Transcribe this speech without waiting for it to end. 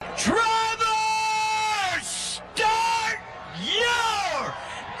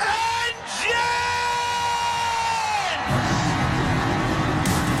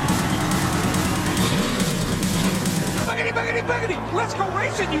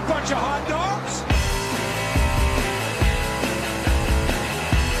Listen, you bunch of hot dogs!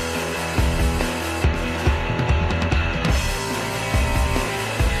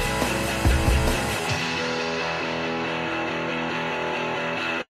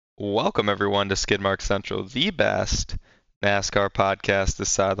 Welcome everyone to Skidmark Central, the best NASCAR podcast this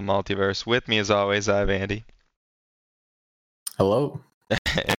side of the multiverse. With me as always, I have Andy. Hello.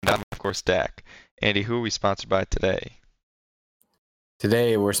 And I'm of course Dak. Andy, who are we sponsored by today?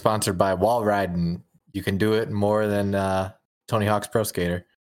 Today we're sponsored by Wall Riding. You can do it more than Tony Hawk's Pro Skater.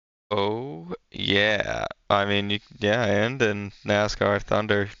 Oh yeah, I mean and NASCAR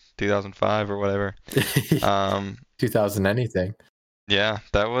Thunder 2005 or whatever. 2000 anything. Yeah,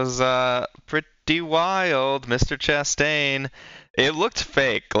 that was pretty wild, Mr. Chastain. It looked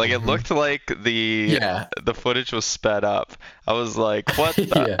fake. Like it looked like the footage was sped up. I was like, what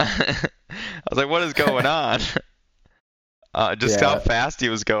the? I was like, what is going on? Just how fast he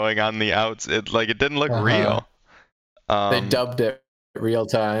was going on the outs. It didn't look real. They dubbed it real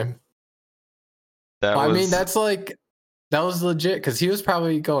time. I mean, that was legit because he was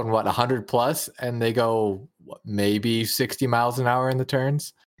probably going 100 plus, and they go maybe 60 miles an hour in the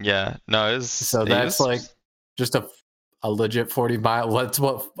turns. Yeah, no, that's just a legit 40 mile. What's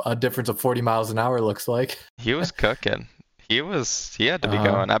what a difference of 40 miles an hour looks like. He was cooking. He had to be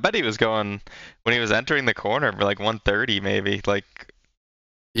going. I bet he was going when he was entering the corner for like 130 maybe.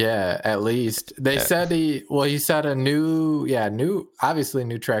 Yeah, at least they said he set a new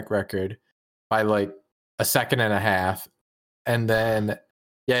track record by like a second and a half, and then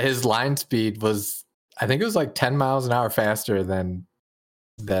his line speed was, I think it was like 10 miles an hour faster than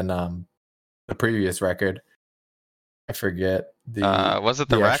the previous record. I forget was it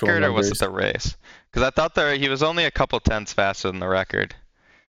the record or was it the race? Because I thought he was only a couple tenths faster than the record.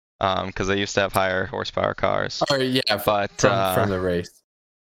 Because they used to have higher horsepower cars. Oh yeah, but from the race.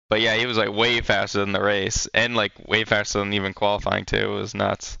 But yeah, he was like way faster than the race, and like way faster than even qualifying too. It was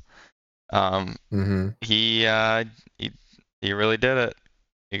nuts. He really did it.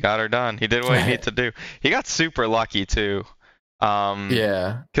 He got her done. He did what he needed to do. He got super lucky too.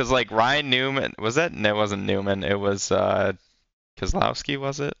 Because like Ryan Newman, was that? No, it wasn't Newman. It was Keselowski,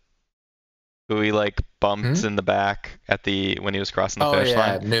 was it? Who he like bumped in the back when he was crossing the finish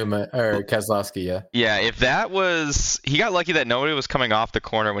line. Newman or Keselowski, yeah. Yeah, if that was, he got lucky that nobody was coming off the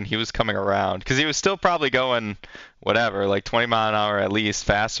corner when he was coming around, because he was still probably going whatever, like 20 mile an hour at least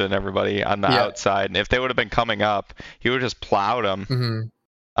faster than everybody on the outside. And if they would have been coming up, he would have just plowed them.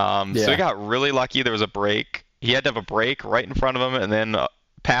 So he got really lucky. There was a break. He had to have a break right in front of him and then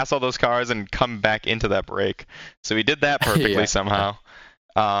pass all those cars and come back into that break. So he did that perfectly somehow.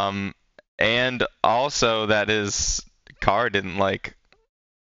 And also that his car didn't like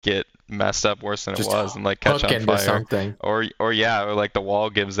get messed up worse than it was and like catch on fire. Something. Or like the wall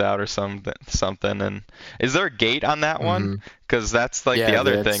gives out or something. And is there a gate on that one? Because that's like the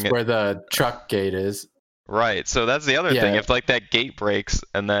other thing. Where the truck gate is. Right, so that's the other thing. If like that gate breaks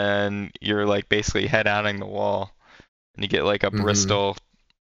and then you're like basically head-outing the wall, and you get like a Bristol,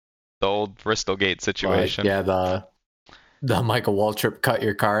 the old Bristol gate situation. The Michael Waltrip cut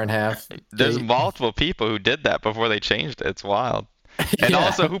your car in half. There's multiple people who did that before they changed it. It's wild. And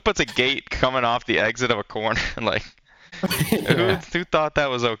also, who puts a gate coming off the exit of a corner? Like, who thought that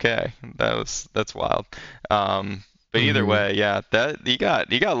was okay? That's wild. But either way, that you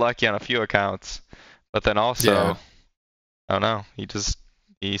got lucky on a few accounts. But then also, I don't know,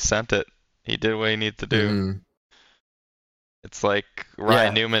 he sent it. He did what he needed to do. It's like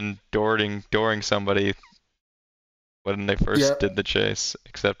Ryan Newman dooring somebody when they first did the chase,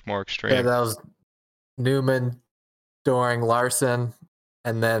 except more extreme. Yeah, that was Newman dooring Larson,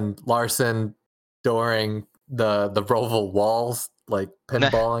 and then Larson dooring the Roval walls, like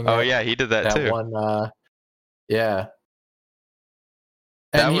pinballing. Oh yeah, he did that too. One,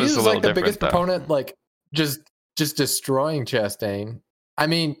 And he was like the biggest proponent, like just destroying Chastain. I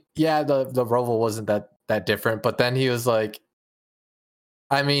mean, the Roval wasn't that different, but then he was like,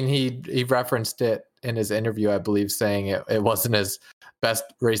 I mean, he referenced it in his interview, I believe, saying it wasn't his best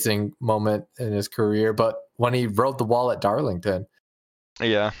racing moment in his career, but when he rode the wall at Darlington.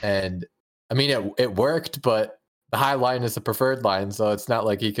 Yeah. And I mean, it worked, but the high line is the preferred line, so it's not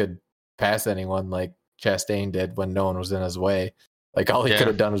like he could pass anyone like Chastain did when no one was in his way. Like all he could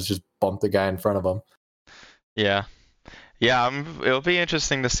have done was just bump the guy in front of him. Yeah. It'll be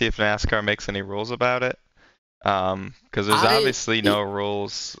interesting to see if NASCAR makes any rules about it. Because there's obviously no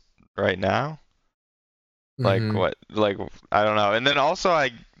rules right now. Like what? Like I don't know. And then also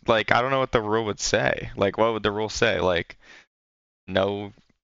I don't know what the rule would say. Like what would the rule say? Like no,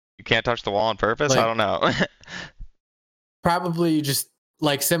 you can't touch the wall on purpose. I don't know. Probably just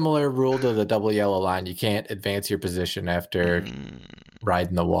like similar rule to the double yellow line. You can't advance your position after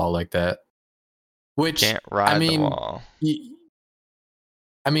riding the wall like that. Which can't ride the wall.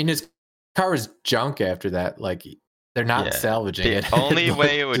 I mean, his car was junk after that. Like they're not salvaging it. The only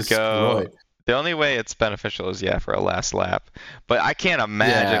way it would destroyed. go. The only way it's beneficial is for a last lap. But I can't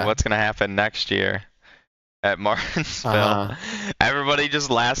imagine what's gonna happen next year at Martinsville. Everybody just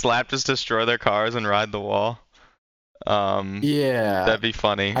last lap just destroy their cars and ride the wall. That'd be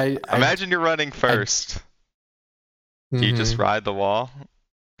funny. Imagine you're running first. Do you just ride the wall?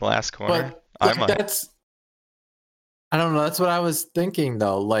 Last corner? But I might. I don't know. That's what I was thinking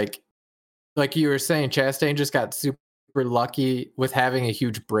though. Like you were saying, Chastain just got super lucky with having a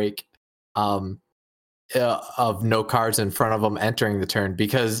huge break of no cars in front of him entering the turn,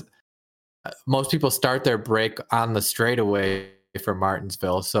 because most people start their break on the straightaway for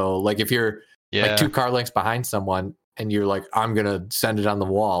Martinsville. So like if you're like 2 car lengths behind someone and you're like, I'm going to send it on the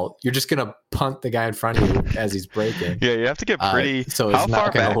wall, you're just going to punt the guy in front of you as he's braking. Yeah, you have to get pretty... so it's how not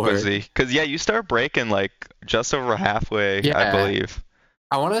far back work. was he? Because, you start braking like just over halfway, I believe.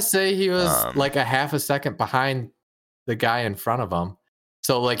 I want to say he was like a half a second behind the guy in front of him.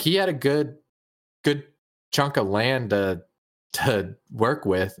 So like he had a good chunk of land to work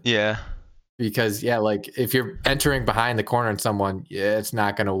with. Yeah. Because like if you're entering behind the corner in someone, it's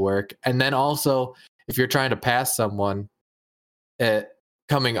not going to work. And then also if you're trying to pass someone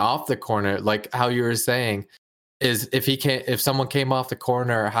coming off the corner, like how you were saying, is if someone came off the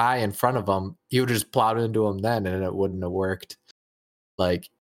corner high in front of him, he would just plow into him then, and it wouldn't have worked.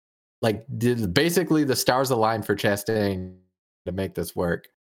 Basically the stars aligned for Chastain to make this work.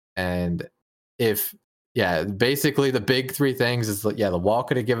 And basically the big 3 things is the wall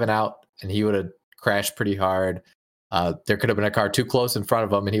could have given out and he would have crashed pretty hard. There could have been a car too close in front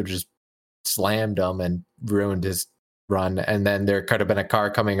of him and he would just slammed him and ruined his run. And then there could have been a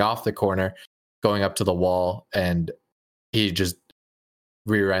car coming off the corner going up to the wall and he just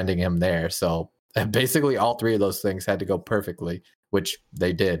rear-ending him there. So basically all 3 of those things had to go perfectly, which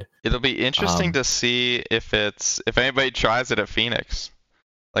they did. It'll be interesting to see if anybody tries it at Phoenix,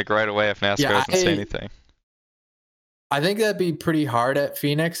 like right away, if NASCAR doesn't say anything. I think that'd be pretty hard at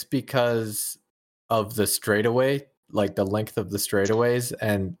Phoenix because of the straightaway, like the length of the straightaways,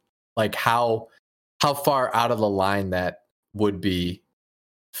 and like how far out of the line that would be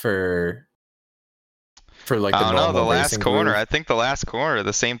for like the normal the last racing corner. groove. I think the last corner,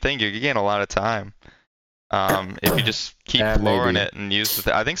 the same thing. You gain a lot of time. If you just keep flooring it and use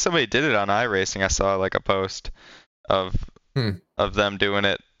I think somebody did it on iRacing. I saw like a post of them doing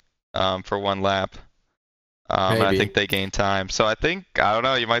it for 1 lap. And I think they gain time. So I don't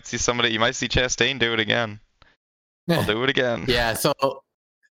know, you might see Chastain do it again. I'll do it again. So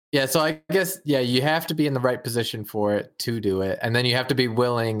I guess you have to be in the right position for it to do it, and then you have to be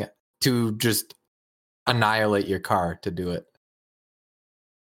willing to just annihilate your car to do it.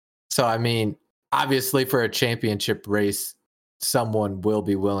 So I mean, obviously for a championship race, someone will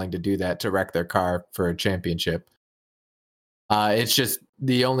be willing to do that, to wreck their car for a championship. It's just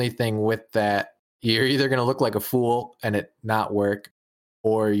the only thing with that, you're either going to look like a fool and it not work,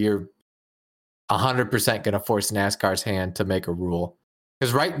 or you're 100% going to force NASCAR's hand to make a rule.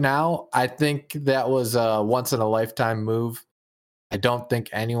 Because right now, I think that was a once-in-a-lifetime move. I don't think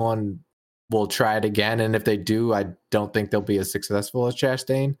anyone will try it again. And if they do, I don't think they'll be as successful as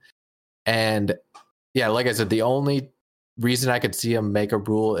Chastain. And like I said, the only reason I could see them make a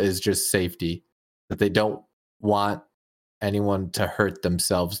rule is just safety. That they don't want anyone to hurt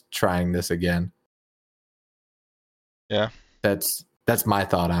themselves trying this again. Yeah. That's my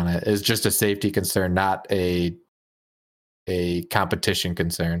thought on it. It's just a safety concern, not a competition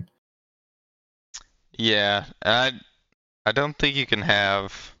concern. Yeah, I don't think you can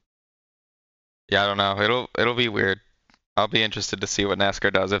have. Yeah, I don't know. It'll be weird. I'll be interested to see what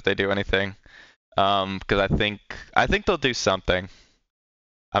NASCAR does if they do anything. Because I think they'll do something.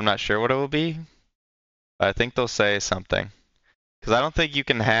 I'm not sure what it will be, but I think they'll say something. Because I don't think you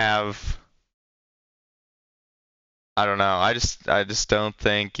can have. I don't know. I just don't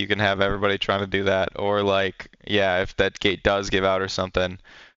think you can have everybody trying to do that, or like, if that gate does give out or something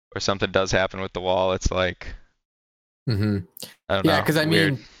does happen with the wall, it's like, I don't know. Yeah, because I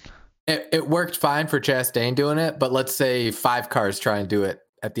mean, it worked fine for Chastain doing it, but let's say 5 cars try and do it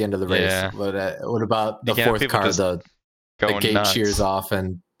at the end of the race. Yeah. What about the 4th car? The gate nuts. shears off,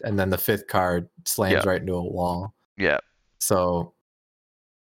 and then the 5th car slams right into a wall. Yeah. So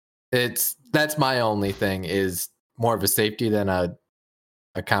that's my only thing, is more of a safety than a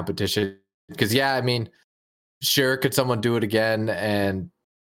competition. Because I mean, sure, could someone do it again and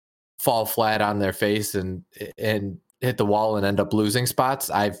fall flat on their face and hit the wall and end up losing spots,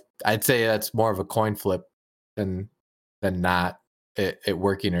 I'd say that's more of a coin flip than not it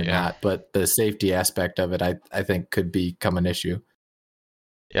working or not. But the safety aspect of it, I think could become an issue.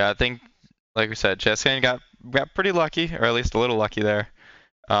 Yeah, I think, like we said, Chastain got pretty lucky, or at least a little lucky there,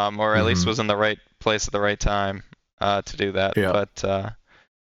 or at least was in the right place at the right time to do that. Yeah.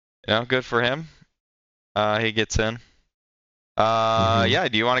 But good for him. He gets in. Yeah.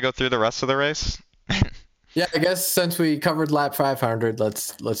 Do you want to go through the rest of the race? Yeah, I guess since we covered lap 500,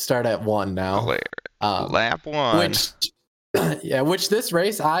 let's start at 1 now. Lap 1. Which this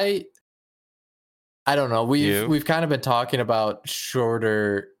race I don't know. We've kind of been talking about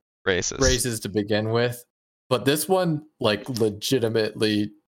shorter races to begin with, but this one like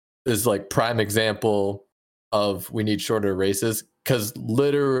legitimately is like prime example of we need shorter races because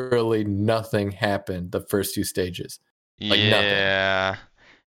literally nothing happened the first 2 stages. Like nothing.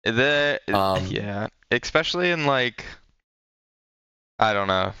 Yeah. Especially in like, I don't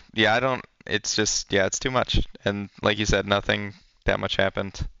know. Yeah, it's just, it's too much. And like you said, nothing that much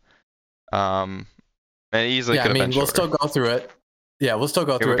happened. And easily could have been we'll still go through it. Yeah, we'll still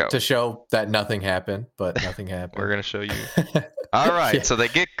go through it to show that nothing happened, but nothing happened. We're going to show you. All right, so they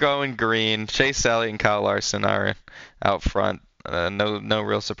get going green. Chase Elliott and Kyle Larson are out front. No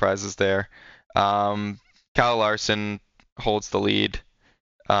real surprises there. Kyle Larson holds the lead.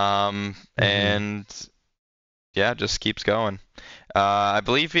 And just keeps going. I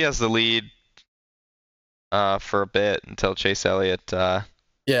believe he has the lead for a bit until Chase Elliott till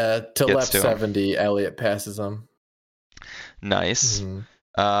lap 70 Elliott passes him. Nice.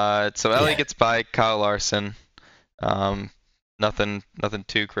 So Elliott gets by Kyle Larson. Nothing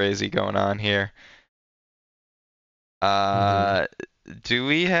too crazy going on here. Do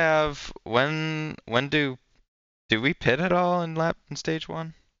we have when do we pit at all in stage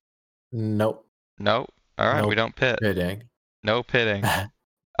 1? Nope. All right, we don't pit. Pitting. No pitting.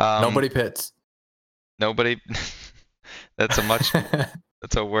 Nobody pits. Nobody. That's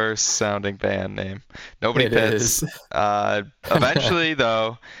a worse sounding band name. Nobody pits. Eventually,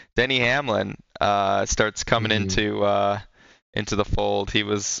 though, Denny Hamlin starts coming into the fold. He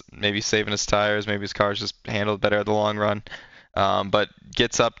was maybe saving his tires. Maybe his car's just handled better at the long run. But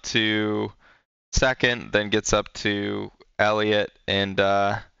gets up to second, then gets up to Elliott and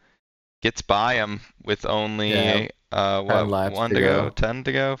gets by him with only 1 to go, 10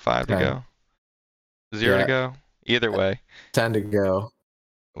 to go, 5 to go, 0 to go. Either way, 10 to go.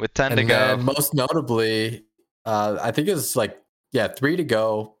 With 10 to go, most notably, I think it's like 3 to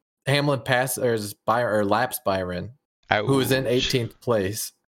go. Hamlin laps Byron, who was in 18th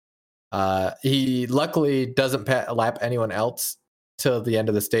place. He luckily doesn't lap anyone else till the end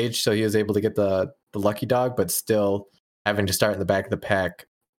of the stage, so he was able to get the lucky dog, but still having to start in the back of the pack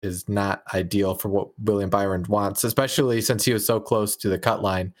is not ideal for what William Byron wants, especially since he was so close to the cut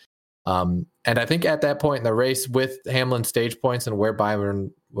line. And I think at that point in the race, with Hamlin's stage points and where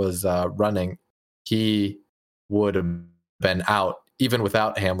Byron was running, he would have been out even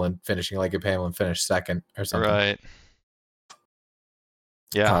without Hamlin finishing, like if Hamlin finished second or something. Right.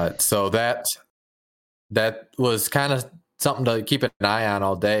 Yeah. So that was kind of something to keep an eye on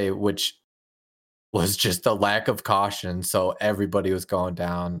all day, which was just a lack of caution. So everybody was going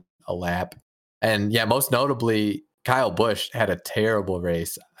down a lap. And most notably, Kyle Busch had a terrible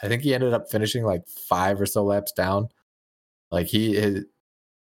race. I think he ended up finishing like 5 or so laps down. Like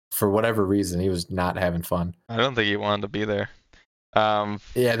for whatever reason, he was not having fun. I don't think he wanted to be there.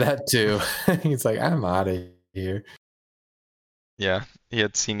 That too. He's like, I'm out of here. Yeah, he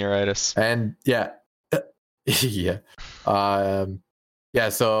had senioritis. And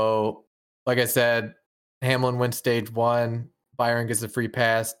so like I said, Hamlin wins stage 1, Byron gets a free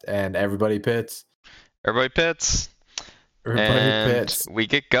pass, and everybody pits. Everybody pits. We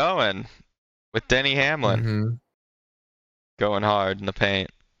get going with Denny Hamlin going hard in the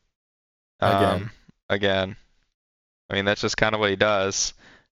paint. Again. I mean, that's just kind of what he does.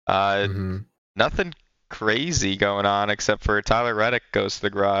 Nothing crazy going on except for Tyler Reddick goes to the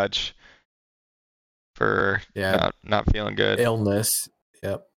garage for not feeling good. Illness.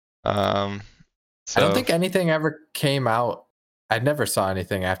 Yep. So, I don't think anything ever came out. I never saw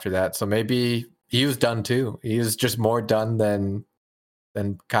anything after that. So maybe he was done too. He was just more done than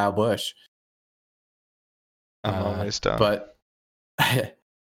Kyle Busch. I'm always done. But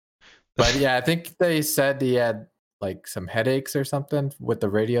I think they said he had like some headaches or something with the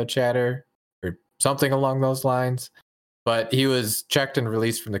radio chatter or something along those lines. But he was checked and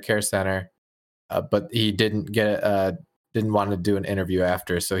released from the care center. But he didn't want to do an interview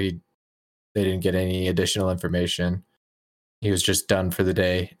after, so they didn't get any additional information. He was just done for the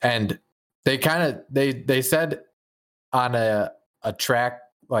day. And they said on a track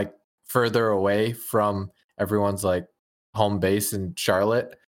like further away from everyone's like home base in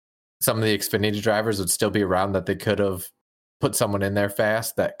Charlotte, some of the Xfinity drivers would still be around that they could have put someone in there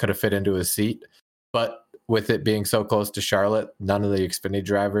fast that could have fit into his seat. But with it being so close to Charlotte, none of the Xfinity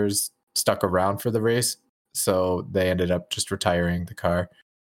drivers stuck around for the race. So they ended up just retiring the car.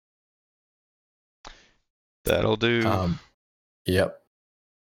 That'll do. Yep.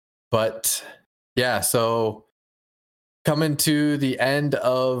 But yeah, so coming to the end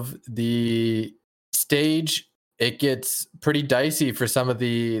of the stage, it gets pretty dicey for some of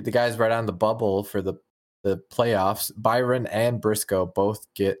the guys right on the bubble for the playoffs. Byron and Briscoe both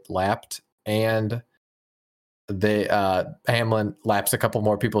get lapped, and they Hamlin laps a couple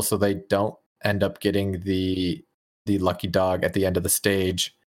more people, so they don't end up getting the lucky dog at the end of the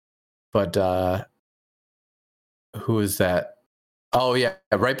stage. But who is that? Oh yeah,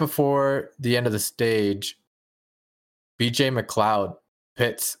 right before the end of the stage, BJ McLeod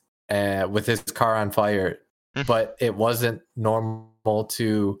pits with his car on fire, but it wasn't normal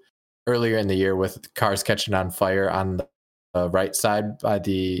to earlier in the year with cars catching on fire on the right side by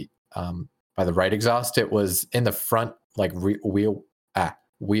the right exhaust. It was in the front like wheel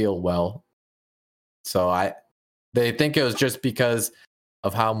well. So they think it was just because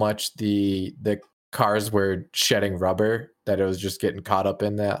of how much the cars were shedding rubber that it was just getting caught up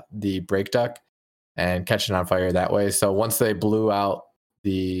in the brake duct and catching on fire that way. So once they blew out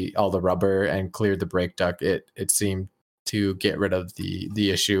all the rubber and cleared the brake duct, it seemed to get rid of the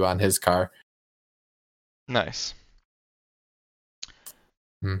issue on his car. Nice.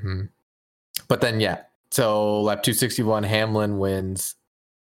 Mm-hmm. But then so lap 261, Hamlin wins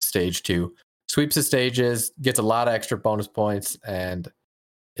stage 2, sweeps the stages, gets a lot of extra bonus points, and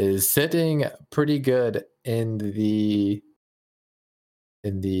is sitting pretty good in the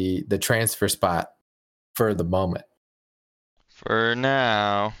transfer spot for the moment. For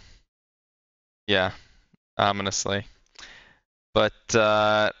now. Yeah, ominously. But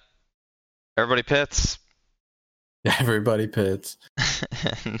everybody pits. Everybody pits.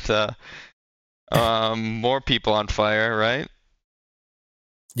 And more people on fire, right?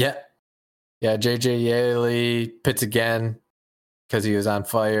 Yeah. JJ Yeley pits again because he was on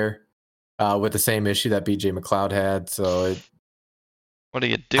fire with the same issue that BJ McLeod had. So what are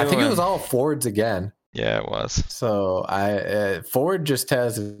you doing? I think it was all Fords again. Yeah, it was. So Ford just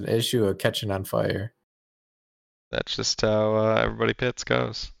has an issue of catching on fire. That's just how everybody pits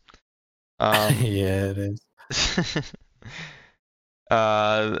goes. Yeah, it is.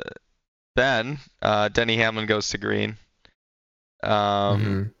 Then Denny Hamlin goes to green.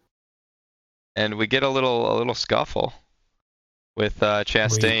 And we get a little scuffle with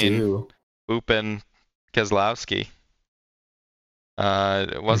Chastain whooping Keselowski.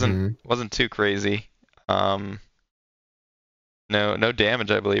 It wasn't too crazy. No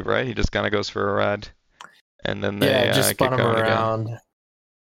damage, I believe, right? He just kind of goes for a ride, and then they just spun him around. Again.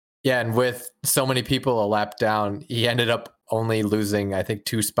 Yeah, and with so many people a lap down, he ended up only losing, I think,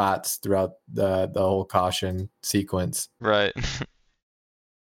 2 spots throughout the whole caution sequence. Right.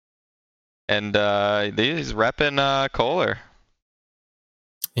 And he's repping Kohler.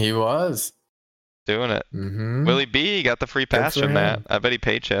 He was doing it. Mm-hmm. Willie B got the free pass from that. I bet he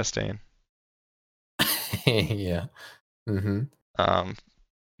paid Chastain. Yeah. Mm-hmm.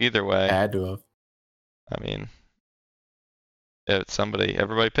 Either way, had to have. I mean,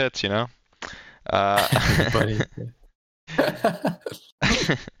 everybody pits, you know. Everybody.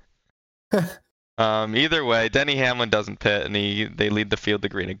 Either way, Denny Hamlin doesn't pit, and they lead the field to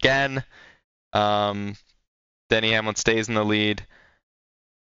green again. Denny Hamlin stays in the lead.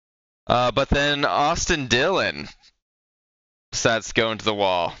 But then Austin Dillon decides to go into the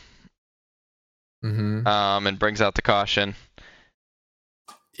wall. And brings out the caution.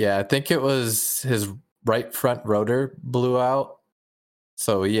 Yeah, I think it was his right front rotor blew out.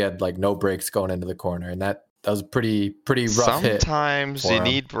 So he had like no brakes going into the corner, and that was pretty rough hit. Sometimes you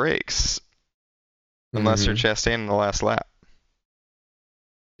need brakes. Unless you're Chastain in the last lap.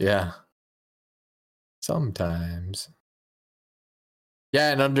 Yeah. Sometimes.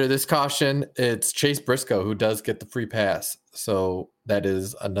 Yeah, and under this caution, it's Chase Briscoe who does get the free pass. So that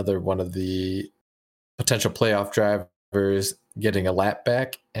is another one of the potential playoff drivers getting a lap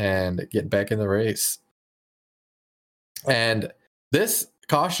back and getting back in the race. And this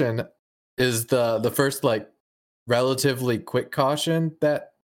caution is the first like relatively quick caution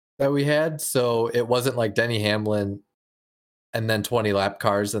that we had. So it wasn't like Denny Hamlin and then 20 lap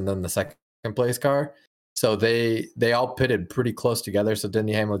cars and then the second place car. So they all pitted pretty close together. So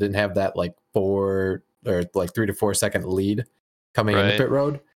Denny Hamlin didn't have that like 3 to 4 second lead coming into pit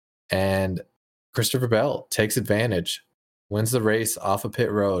road. And Christopher Bell takes advantage wins the race off of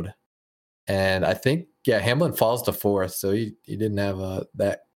pit road. And I think, Hamlin falls to 4th, so he didn't have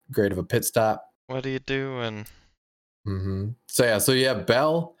that great of a pit stop. What are you doing? So you have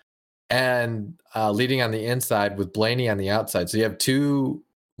Bell and leading on the inside with Blaney on the outside. So you have 2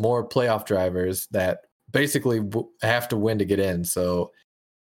 more playoff drivers that basically have to win to get in. So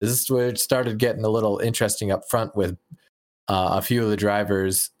this is where it started getting a little interesting up front with a few of the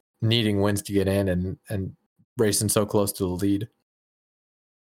drivers needing wins to get in and racing so close to the lead.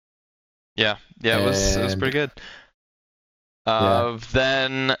 Yeah, it was pretty good.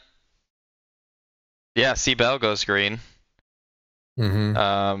 Then, C Bell goes green. And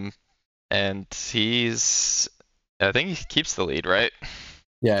I think he keeps the lead, right?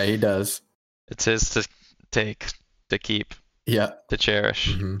 Yeah, he does. It's his to take, to keep, to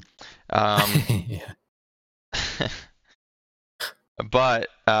cherish. But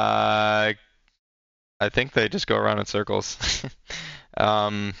I think they just go around in circles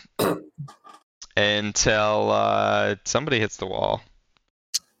until somebody hits the wall.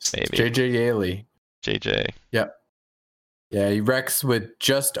 Maybe JJ Yaley. JJ. Yep. Yeah, he wrecks with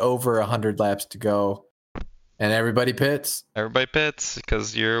just over 100 laps to go, and everybody pits. Everybody pits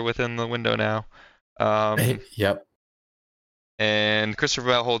because you're within the window now. Yep. And Christopher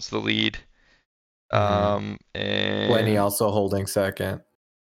Bell holds the lead. And Blaney also holding second.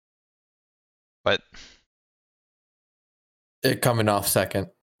 But it coming off second.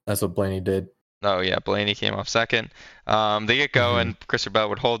 That's what Blaney did. Oh yeah, Blaney came off second. They get going. Christopher Bell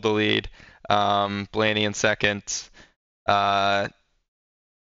would hold the lead. Blaney in second. I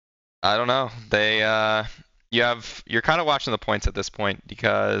don't know. You're kind of watching the points at this point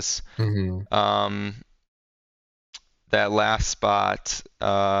because that last spot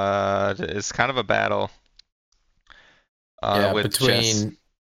is kind of a battle. With between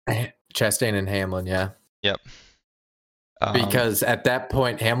Chastain and Hamlin, Yep. Because at that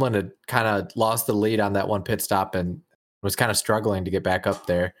point, Hamlin had kind of lost the lead on that one pit stop and was kind of struggling to get back up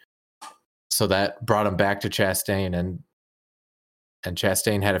there. So that brought him back to Chastain, and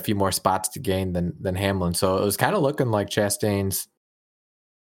Chastain had a few more spots to gain than Hamlin. So it was kind of looking like Chastain's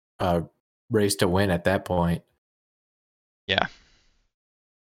race to win at that point. Yeah.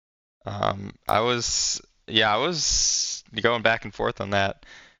 I was going back and forth on that,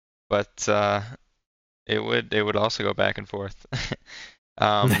 but it would also go back and forth.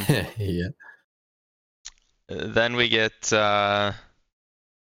 Yeah. Then we get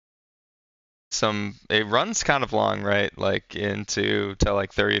it runs kind of long, right? Like till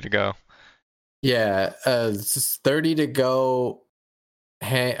like 30 to go. Yeah, 30 to go.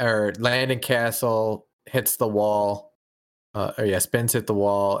 Landon Castle hits the wall. Spins hit the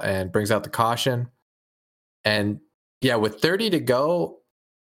wall and brings out the caution. And with 30 to go,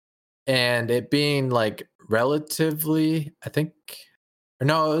 and it being like relatively, I think,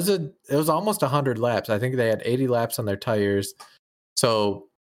 no, it was almost 100 laps. I think they had 80 laps on their tires. So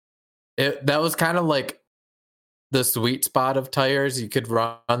that was kind of like the sweet spot of tires. You could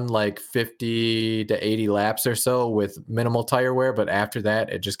run like 50 to 80 laps or so with minimal tire wear, but after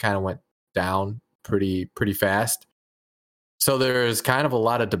that, it just kind of went down pretty fast. So there's kind of a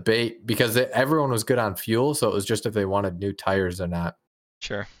lot of debate because everyone was good on fuel. So it was just if they wanted new tires or not.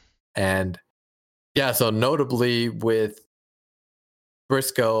 Sure. And so notably with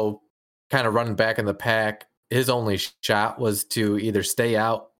Briscoe kind of running back in the pack, his only shot was to either stay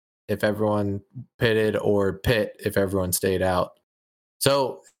out if everyone pitted or pit if everyone stayed out.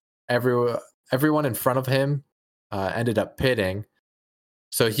 So everyone in front of him ended up pitting.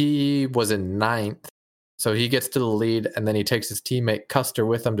 So he was in 9th. So he gets to the lead, and then he takes his teammate Custer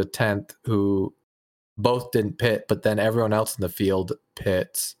with him to 10th, who both didn't pit, but then everyone else in the field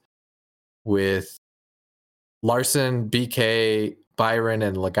pits, with Larson, BK, Byron,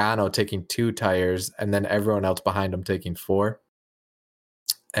 and Logano taking 2 tires, and then everyone else behind them taking 4.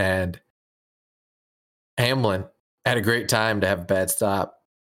 And Hamlin had a great time to have a bad stop,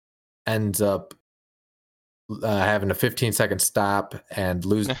 ends up having a 15-second stop and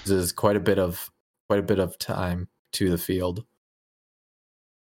loses quite a bit of time to the field.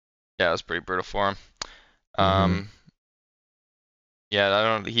 Yeah, it was pretty brutal for him.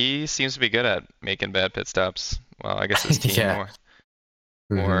 He seems to be good at making bad pit stops. Well, I guess his team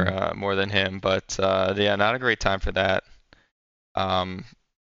more than him, but not a great time for that.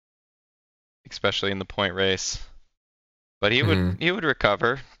 Especially in the point race. But he would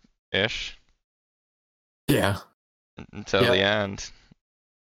recover ish. Yeah. Until the end.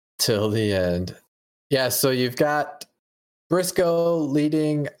 Till the end. Yeah, so you've got Briscoe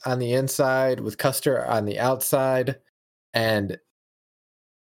leading on the inside with Custer on the outside, and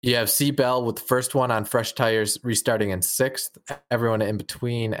You have C. Bell with the first one on fresh tires restarting in 6th. Everyone in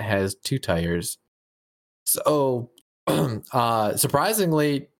between has 2 tires. So,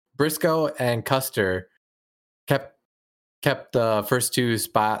 surprisingly, Briscoe and Custer kept the first 2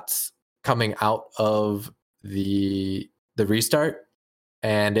 spots coming out of the restart,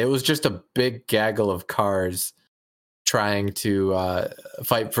 and it was just a big gaggle of cars trying to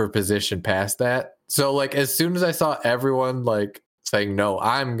fight for position past that. So, like, as soon as I saw everyone like saying, no,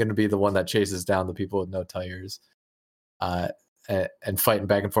 I'm going to be the one that chases down the people with no tires, and fighting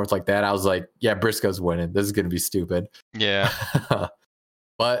back and forth like that, I was like, yeah, Briscoe's winning. This is going to be stupid. Yeah.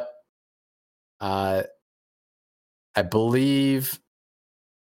 But I believe,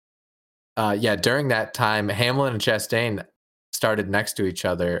 during that time, Hamlin and Chastain started next to each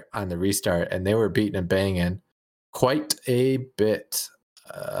other on the restart, and they were beating and banging quite a bit,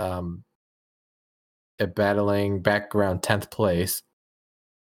 battling back around 10th place.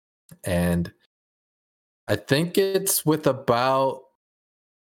 And I think it's with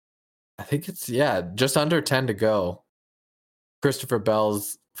just under 10 to go. Christopher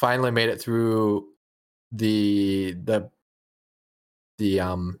Bell's finally made it through the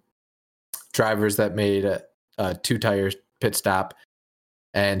drivers that made a 2 tires pit stop,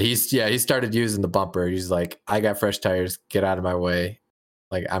 and he started using the bumper. He's like, I got fresh tires, get out of my way,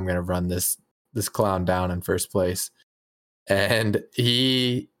 like I'm gonna run this clown down in first place. And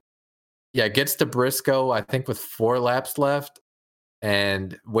he gets to Briscoe, I think with 4 laps left,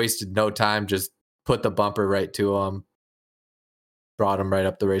 and wasted no time, just put the bumper right to him, brought him right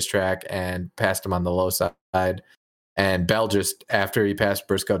up the racetrack and passed him on the low side. And Bell just, after he passed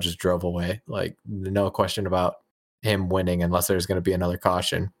Briscoe, just drove away. Like, no question about him winning unless there's going to be another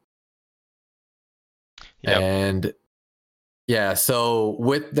caution. Yep. And so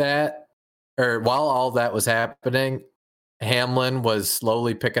with that, or while all that was happening, Hamlin was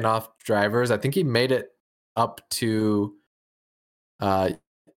slowly picking off drivers. I think he made it up to 4th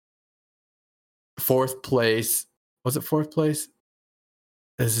place. Was it 4th place?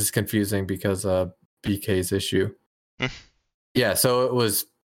 This is confusing because of BK's issue. So it was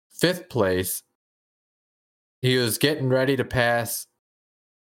 5th place. He was getting ready to pass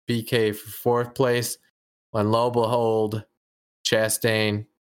BK for 4th place when, lo and behold, Chastain,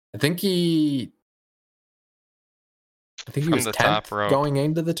 I think he was 10th going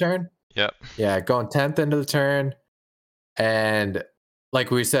into the turn. Yep. Yeah, going 10th into the turn. And like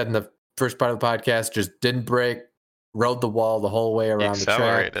we said in the first part of the podcast, just didn't brake, rode the wall the whole way around the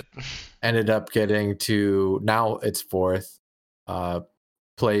track. Ended up getting to, now it's 4th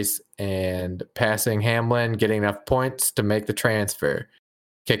place and passing Hamlin, getting enough points to make the transfer,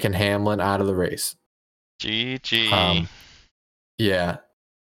 kicking Hamlin out of the race. GG.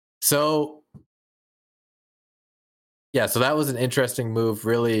 So that was an interesting move.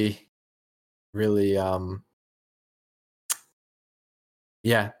 Really, really,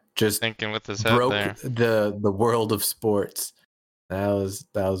 just thinking with his head broke there. the world of sports. That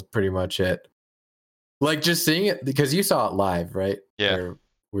was pretty much it. Like, just seeing it, because you saw it live, right? Yeah. Or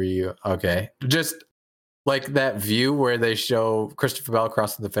were you okay? Just like that view where they show Christopher Bell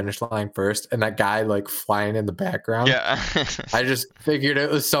crossing the finish line first, and that guy like flying in the background. Yeah. I just figured it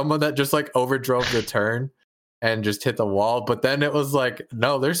was someone that just like overdrove the turn and just hit the wall. But then it was like,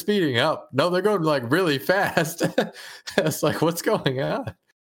 no, they're speeding up. No, they're going like really fast. It's like, what's going on?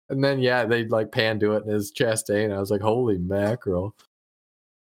 And then they like pan to it, and it's Chastain. I was like, holy mackerel.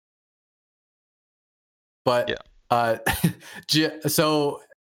 But so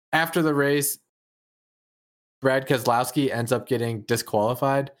after the race, Brad Keselowski ends up getting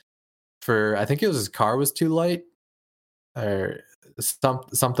disqualified for, I think it was his car was too light or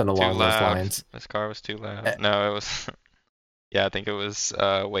something along those lines. His car was too loud. No, it was. I think it was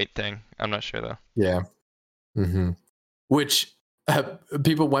weight thing. I'm not sure though. Yeah. Mm-hmm. Which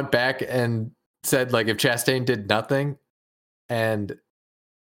people went back and said, like, if Chastain did nothing and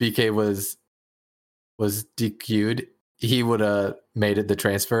BK was DQ'd, he would have made it the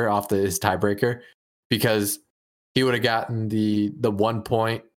transfer off his tiebreaker, because he would have gotten the 1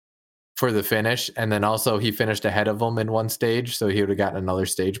 point for the finish, and then also he finished ahead of him in one stage, so he would have gotten another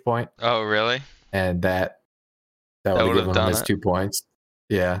stage point. Oh, really? And that would have given him his 2 points.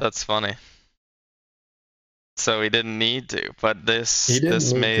 Yeah, that's funny. So he didn't need to, but this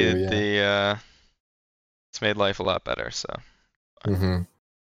made it's made life a lot better. So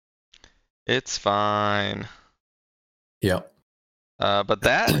it's fine. Yep. But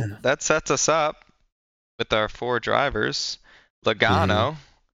that sets us up with our 4 drivers: Logano,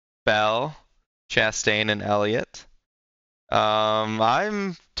 Bell, Chastain, and Elliott.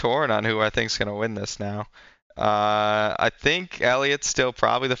 I'm torn on who I think's gonna win this now. I think Elliott's still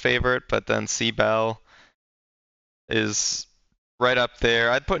probably the favorite, but then Seabell is right up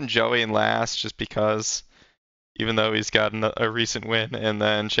there. I'd put Joey in last just because, even though he's got a recent win, and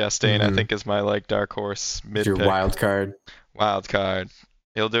then Chastain I think is my like dark horse mid Your pick. wild card. Wild card.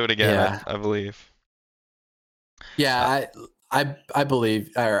 He'll do it again, Yeah. I believe. Yeah, I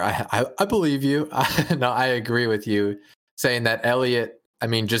believe, or I believe you. No, I agree with you saying that Elliott. I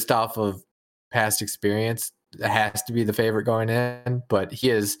mean, just off of past experience, has to be the favorite going in, but he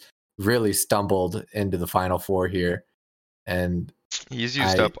has really stumbled into the final four here, and he's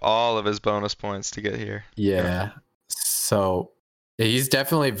used up all of his bonus points to get here. Yeah, so he's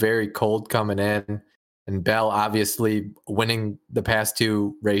definitely very cold coming in, and Bell obviously winning the past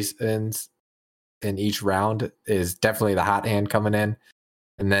two race ins in each round is definitely the hot hand coming in.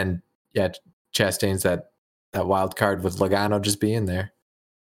 And then, yeah, Chastain's that wild card with Logano just being there.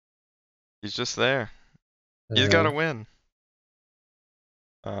 He's just there. He's got to win.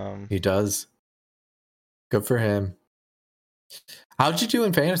 He does. Good for him. How'd you do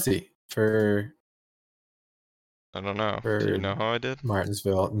in fantasy for? I don't know. Do you know how I did?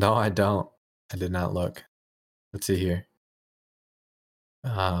 Martinsville. No, I don't. I did not look. Let's see here.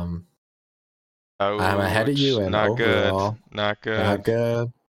 I'm ahead of you in overall. Not good. Not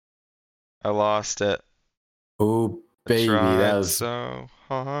good. I lost it. Oh, baby, that was so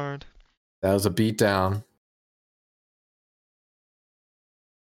hard. That was a beatdown.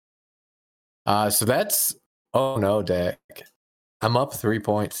 So that's no, Dak. I'm up 3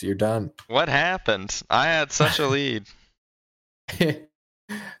 points. You're done. What happened? I had such a lead. Then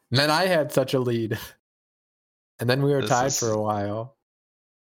I had such a lead. And then we were tied for a while.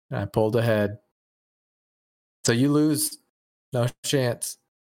 And I pulled ahead. So you lose. No chance.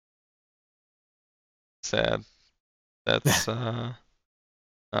 Sad. That's not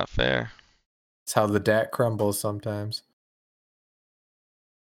fair. It's how the Dak crumbles sometimes.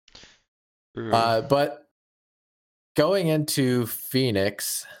 True. But going into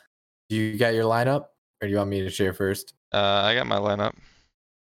Phoenix, you got your lineup? Or do you want me to share first? I got my lineup.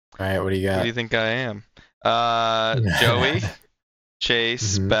 All right, what do you got? Who do you think I am? Joey,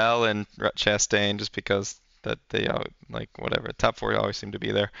 Chase, Bell, and Chastain, just because that they like whatever. Top four always seem to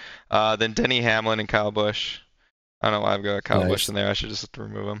be there. Then Denny Hamlin and Kyle Busch. I don't know why I've got Kyle Busch in there. I should just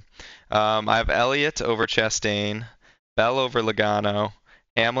remove him. I have Elliott over Chastain, Bell over Logano,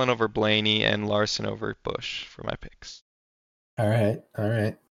 Hamlin over Blaney, and Larson over Busch for my picks. All right.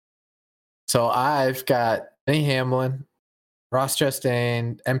 So I've got Denny Hamlin, Ross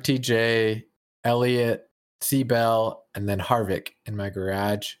Chastain, MTJ, Elliott, Seabell, and then Harvick in my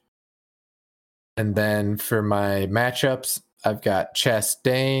garage. And then for my matchups, I've got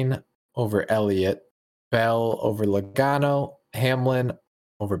Chastain over Elliott, Bell over Logano, Hamlin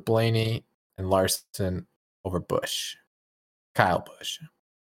over Blaney, and Larson over Busch. Kyle Busch.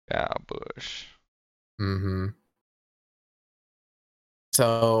 Mm-hmm.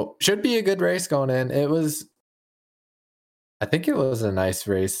 So should be a good race going in. I think it was a nice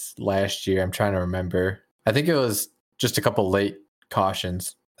race last year. I'm trying to remember. I think it was just a couple late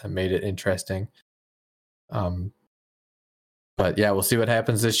cautions that made it interesting. But yeah, we'll see what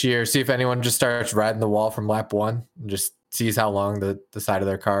happens this year. See if anyone just starts riding the wall from lap one and just sees how long the side of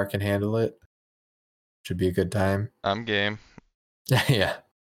their car can handle it. Should be a good time. I'm game. Yeah,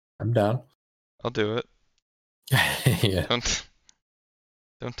 I'm down. I'll do it. Yeah.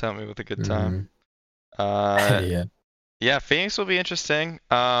 Don't tell me with a good time. Yeah. Yeah, Phoenix will be interesting.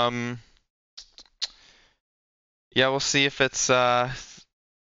 Yeah, we'll see if it's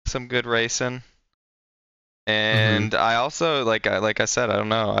some good racing. And I also like I said, I don't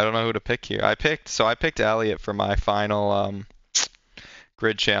know who to pick here. I picked Elliott for my final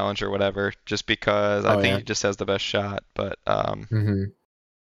grid challenge or whatever, just because I think he just has the best shot. But I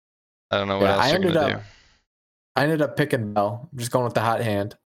don't know what else you're gonna do. I ended up picking Bell. I'm just going with the hot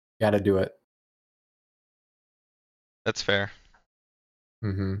hand. Got to do it. That's fair.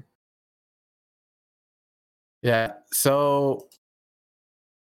 Yeah. So,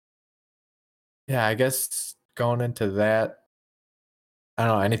 yeah, I guess going into that, I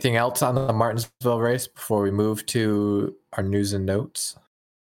don't know, anything else on the Martinsville race before we move to our news and notes?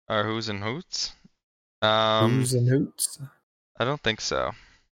 Our who's and hoots? Who's and hoots? I don't think so.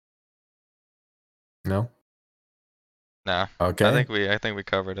 No? Nah. Okay. I think we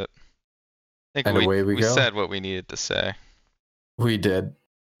covered it. I think and away we go. Said what we needed to say. We did.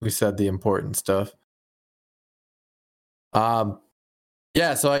 We said the important stuff.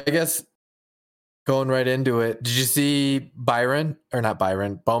 Yeah, so I guess going right into it, did you see Bowman got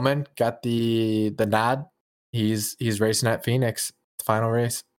the nod? He's racing at Phoenix, the final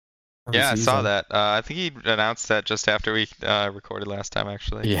race. of the Yeah, I saw season. that. I think he announced that just after we recorded last time,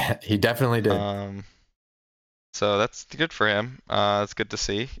 actually. Yeah, he definitely did. So that's good for him. It's good to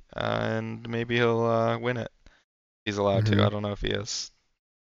see, and maybe he'll win it. He's allowed to. I don't know if he is.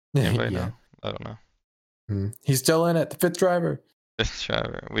 Anybody Yeah. know? I don't know. He's still in it. The fifth driver. Fifth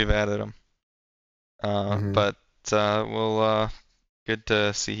driver. We've added him. Mhm. But we'll good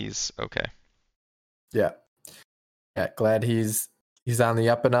to see he's okay. Yeah. Yeah. Glad he's on the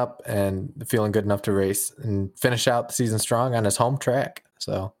up and up and feeling good enough to race and finish out the season strong on his home track.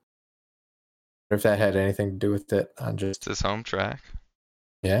 So, I wonder if that had anything to do with it on just It's his home track.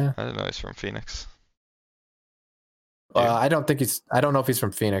 yeah. I didn't know he's from Phoenix. I don't know if he's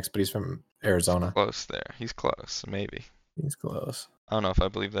from Phoenix, but he's from Arizona. He's close there. He's close, maybe. He's close. I don't know if I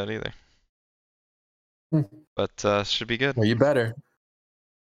believe that either. Hmm. But should be good. Well, you better.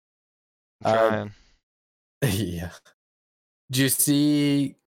 I'm trying. Yeah. Did you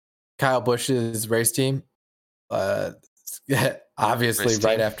see Kyle Busch's race team? Obviously, Race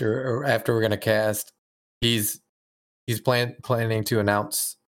right team? after we're gonna cast, he's planning to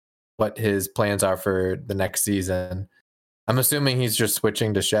announce what his plans are for the next season. I'm assuming he's just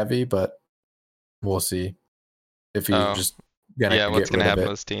switching to Chevy, but we'll see if he's just gonna what's get gonna rid happen of with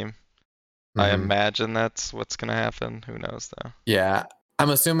it. his team? I imagine that's what's gonna happen. Who knows though? Yeah, I'm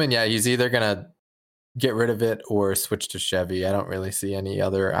assuming. Yeah, he's either gonna get rid of it or switch to Chevy. I don't really see any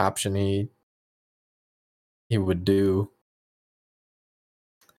other option he would do.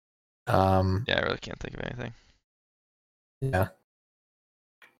 Yeah, I really can't think of anything. Yeah.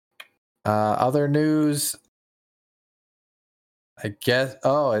 Other news, I guess.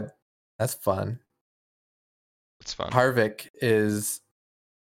 Oh, that's fun. It's fun. Harvick is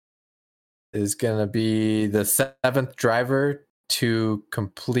gonna be the 7th driver to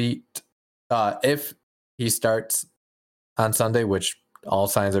complete if he starts on Sunday, which all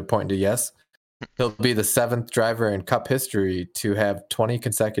signs are pointing to yes. He'll be the 7th driver in Cup history to have 20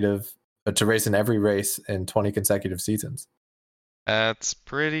 consecutive to race in every race in 20 consecutive seasons. That's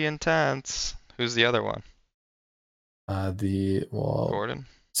pretty intense. Who's the other one? Gordon.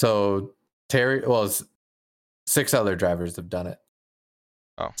 So Terry. 6 other drivers have done it.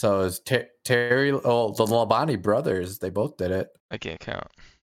 Oh. So it's Terry. Oh, the Labonte brothers. They both did it. I can't count.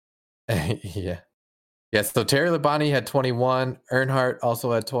 Yeah. Yeah. So Terry Labonte had 21. Earnhardt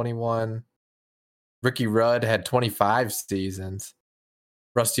also had 21. Ricky Rudd had 25 seasons.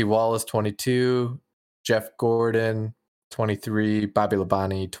 Rusty Wallace 22. Jeff Gordon 23. Bobby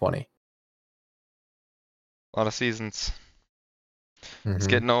Labonte 20. A lot of seasons. He's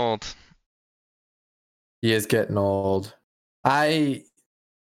getting old. He is getting old. I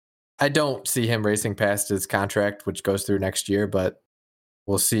don't see him racing past his contract, which goes through next year, but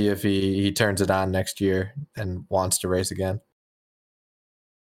we'll see if he turns it on next year and wants to race again.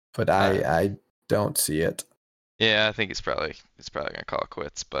 But I don't see it. Yeah, I think he's probably gonna call it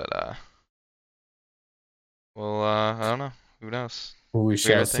quits, but well, I don't know. Who knows? We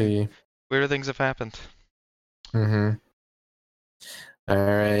shall see. Weirder things have happened. All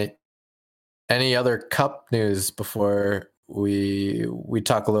right. Any other Cup news before we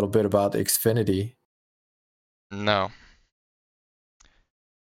talk a little bit about Xfinity? No.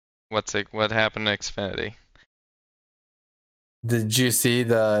 What happened to Xfinity? Did you see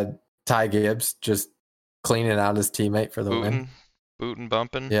the Ty Gibbs just cleaning out his teammate for the win? Booting,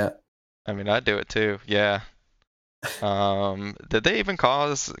 bumping? Yeah. I mean, I'd do it too. Yeah. Did they even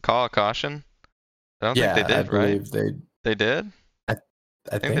call a caution? I don't think they did, right? They did? I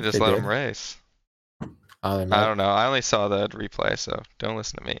think they just let him race. I don't know. I only saw the replay, so don't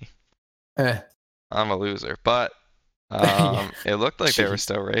listen to me. I'm a loser, but it looked like they were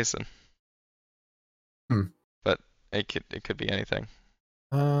still racing. But it could be anything.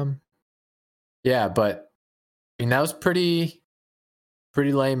 Yeah, but I mean that was pretty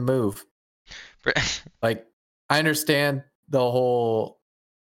lame move. Like I understand the whole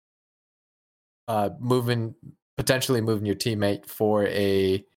potentially moving your teammate for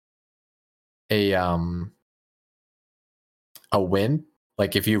a win,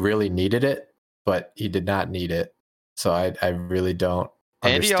 like if you really needed it, but he did not need it. So I really don't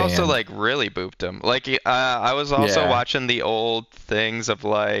understand. And he also like really booped him. Like I was also watching the old things of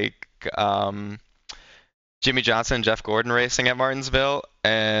like Jimmy Johnson and Jeff Gordon racing at Martinsville,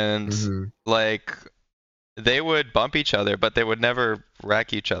 and like they would bump each other, but they would never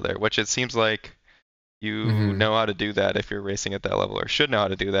wreck each other, which it seems like you know how to do that if you're racing at that level, or should know how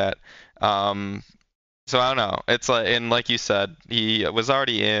to do that. So I don't know. It's like, and like you said, he was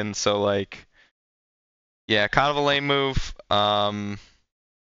already in, so like, yeah, kind of a lame move.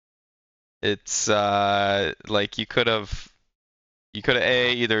 It's like you could have you could have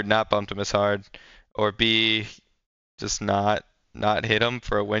A, either not bumped him as hard, or B, just not hit him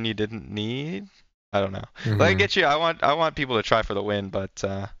for a win you didn't need. I don't know. Like, I get you. I want people to try for the win, but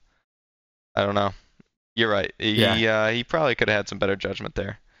I don't know. You're right. He probably could have had some better judgment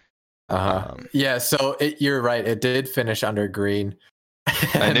there. Yeah. So you're right. It did finish under green.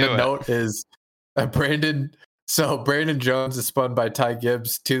 And the note is Brandon. So Brandon Jones is spun by Ty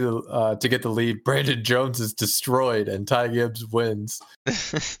Gibbs to get the lead. Brandon Jones is destroyed, and Ty Gibbs wins.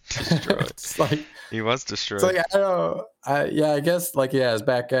 Destroyed. It's like he was destroyed. It's like I don't know. I guess his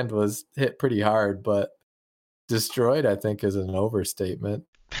back end was hit pretty hard, but destroyed I think is an overstatement.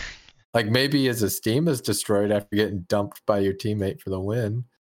 Like maybe his esteem is destroyed after getting dumped by your teammate for the win.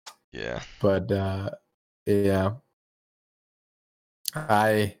 Yeah. But yeah.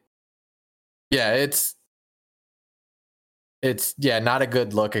 It's not a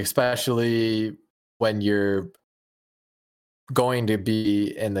good look, especially when you're going to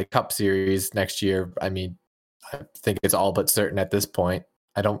be in the Cup Series next year. I mean, I think it's all but certain at this point.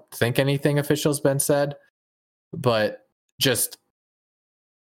 I don't think anything official's been said, but just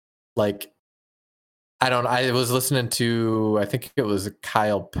like, I was listening to, I think it was a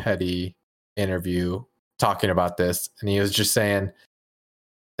Kyle Petty interview talking about this, and he was just saying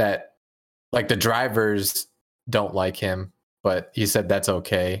that like the drivers don't like him, but he said that's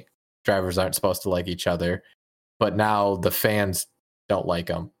okay. Drivers aren't supposed to like each other, but now the fans don't like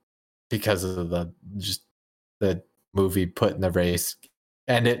him because of the movie put in the race,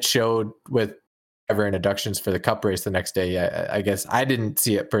 and it showed with driver introductions for the Cup race the next day. I guess I didn't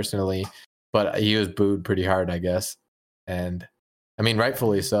see it personally, but he was booed pretty hard, I guess, and I mean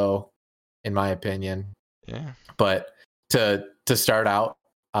rightfully so, in my opinion. Yeah. But to start out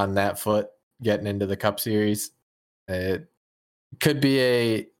on that foot, getting into the Cup Series, it could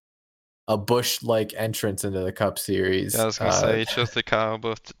be a Busch-like entrance into the Cup Series. Yeah, I was gonna say he chose the Kyle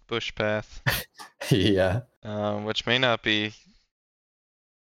Busch path. Yeah. Which may not be.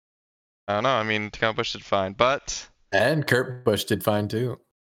 I don't know. I mean, Kyle Busch did fine, but and Kurt Busch did fine too.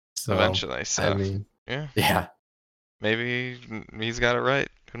 So, eventually, so I mean, yeah. Maybe he's got it right.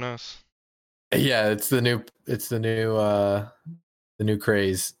 Who knows? Yeah, it's the new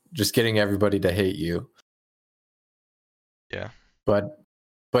craze. Just getting everybody to hate you. Yeah. But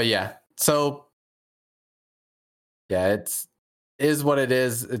yeah. So yeah, is what it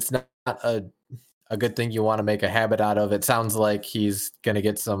is. It's not a good thing you want to make a habit out of. It sounds like he's gonna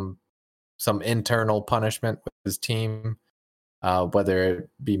get some internal punishment with his team, whether it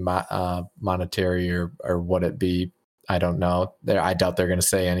be monetary or what it be. I don't know. I doubt they're gonna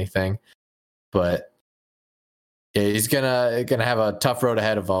say anything. But yeah, he's gonna have a tough road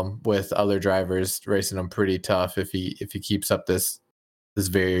ahead of him with other drivers racing him pretty tough if he keeps up this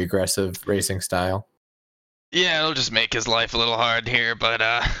very aggressive racing style. Yeah, it'll just make his life a little hard here, but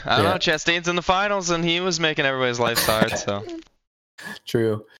I don't know. Chastain's in the finals, and he was making everybody's life hard. So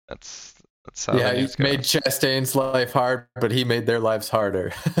true. That's how. Yeah, he made Chastain's life hard, but he made their lives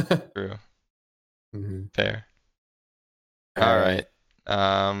harder. True. Mm-hmm. Fair. All right.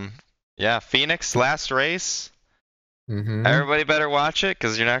 Yeah, Phoenix last race. Mm-hmm. Everybody better watch it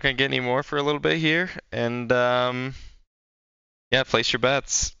because you're not gonna get any more for a little bit here. And yeah, place your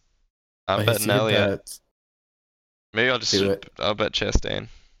bets. I'm betting Elliott. Maybe I'll just I'll bet Chastain.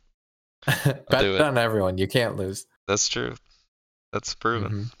 Bet on everyone. You can't lose. That's true. That's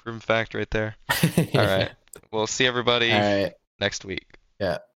proven. Mm-hmm. Proven fact right there. All right. We'll see everybody next week.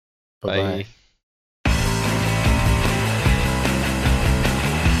 Yeah. Bye.